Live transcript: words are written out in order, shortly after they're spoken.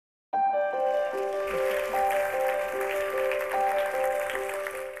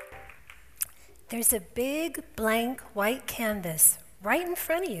There's a big blank white canvas right in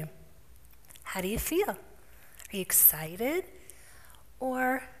front of you. How do you feel? Are you excited?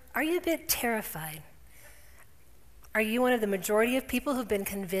 Or are you a bit terrified? Are you one of the majority of people who've been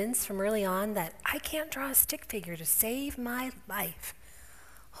convinced from early on that I can't draw a stick figure to save my life?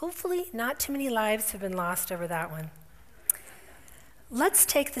 Hopefully not too many lives have been lost over that one. Let's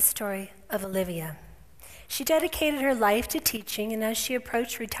take the story of Olivia. She dedicated her life to teaching, and as she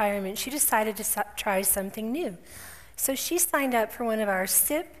approached retirement, she decided to try something new. So she signed up for one of our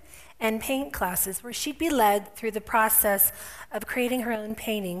sip and paint classes where she'd be led through the process of creating her own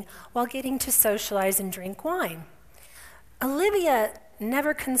painting while getting to socialize and drink wine. Olivia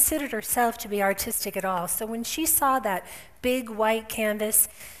never considered herself to be artistic at all, so when she saw that big white canvas,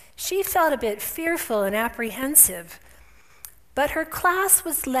 she felt a bit fearful and apprehensive. But her class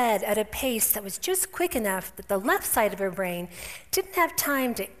was led at a pace that was just quick enough that the left side of her brain didn't have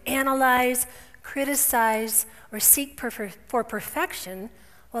time to analyze, criticize, or seek for perfection,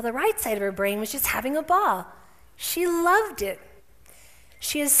 while the right side of her brain was just having a ball. She loved it.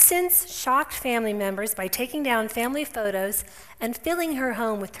 She has since shocked family members by taking down family photos and filling her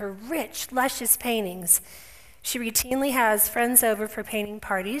home with her rich, luscious paintings. She routinely has friends over for painting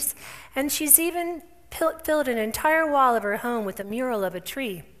parties, and she's even filled an entire wall of her home with a mural of a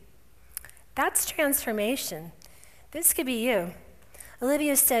tree. That's transformation. This could be you.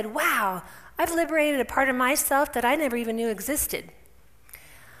 Olivia said, "Wow, I've liberated a part of myself that I never even knew existed."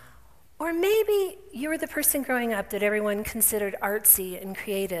 Or maybe you were the person growing up that everyone considered artsy and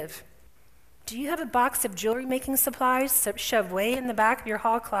creative. Do you have a box of jewelry making supplies shoved way in the back of your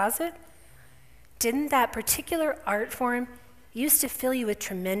hall closet? Didn't that particular art form used to fill you with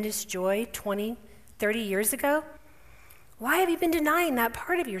tremendous joy 20, 30 years ago? Why have you been denying that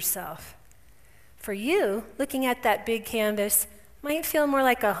part of yourself? For you, looking at that big canvas might feel more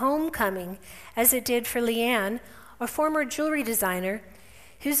like a homecoming, as it did for Leanne, a former jewelry designer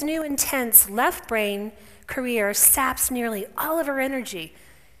whose new intense left brain career saps nearly all of her energy.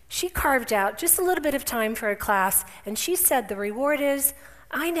 She carved out just a little bit of time for a class, and she said the reward is,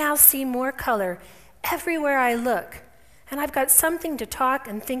 I now see more color everywhere I look, and I've got something to talk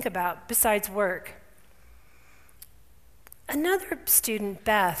and think about besides work. Another student,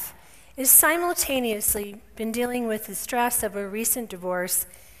 Beth, is simultaneously been dealing with the stress of a recent divorce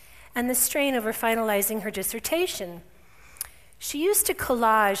and the strain over finalizing her dissertation. She used to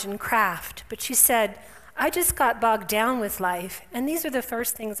collage and craft, but she said, I just got bogged down with life, and these are the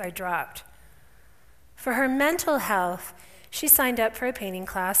first things I dropped. For her mental health, she signed up for a painting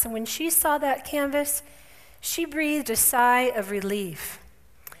class, and when she saw that canvas, she breathed a sigh of relief.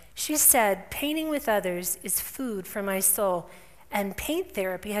 She said, painting with others is food for my soul, and paint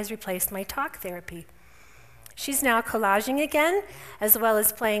therapy has replaced my talk therapy. She's now collaging again, as well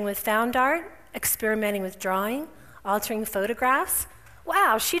as playing with found art, experimenting with drawing, altering photographs.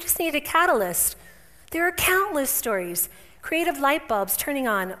 Wow, she just needed a catalyst. There are countless stories, creative light bulbs turning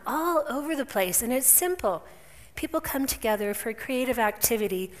on all over the place, and it's simple. People come together for a creative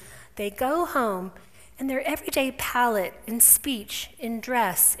activity. They go home, and their everyday palette in speech, in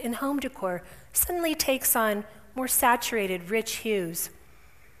dress, in home decor suddenly takes on more saturated, rich hues.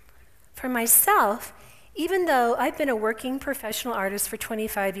 For myself, even though I've been a working professional artist for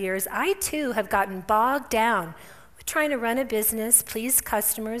 25 years, I too have gotten bogged down with trying to run a business, please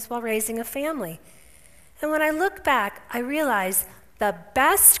customers while raising a family. And when I look back, I realize the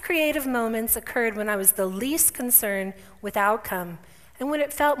best creative moments occurred when I was the least concerned with outcome and when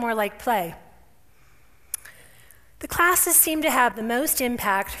it felt more like play. The classes seem to have the most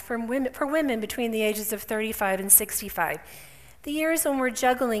impact for women between the ages of 35 and 65, the years when we're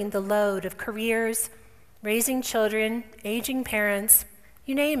juggling the load of careers, raising children, aging parents,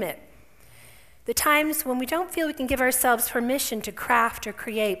 you name it. The times when we don't feel we can give ourselves permission to craft or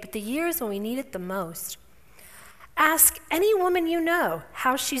create, but the years when we need it the most. Ask any woman you know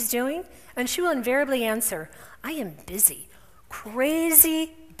how she's doing, and she will invariably answer, I am busy,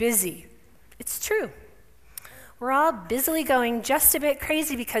 crazy busy. It's true. We're all busily going just a bit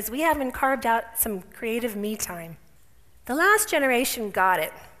crazy because we haven't carved out some creative me time. The last generation got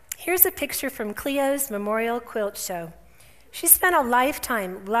it. Here's a picture from Cleo's Memorial Quilt Show. She spent a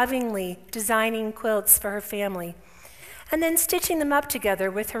lifetime lovingly designing quilts for her family and then stitching them up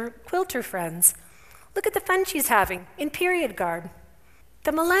together with her quilter friends. Look at the fun she's having in period garb.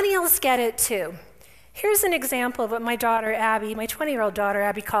 The millennials get it too. Here's an example of what my daughter Abby, my 20-year-old daughter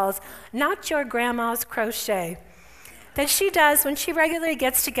Abby, calls not your grandma's crochet, that she does when she regularly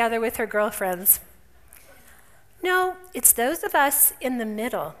gets together with her girlfriends. No, it's those of us in the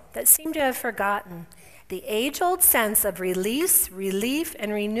middle that seem to have forgotten The age-old sense of release, relief,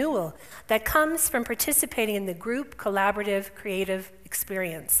 and renewal that comes from participating in the group, collaborative, creative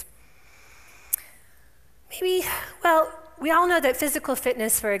experience. We all know that physical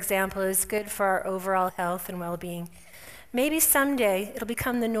fitness, for example, is good for our overall health and well-being. Maybe someday it'll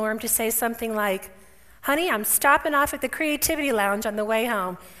become the norm to say something like, honey, I'm stopping off at the Creativity Lounge on the way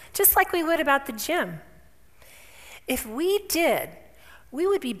home, just like we would about the gym. If we did, we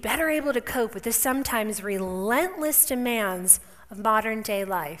would be better able to cope with the sometimes relentless demands of modern day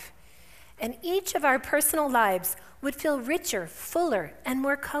life. And each of our personal lives would feel richer, fuller, and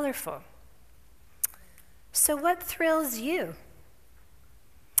more colorful. So what thrills you?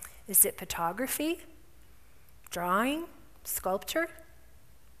 Is it photography, drawing, sculpture?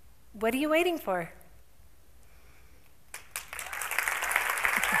 What are you waiting for?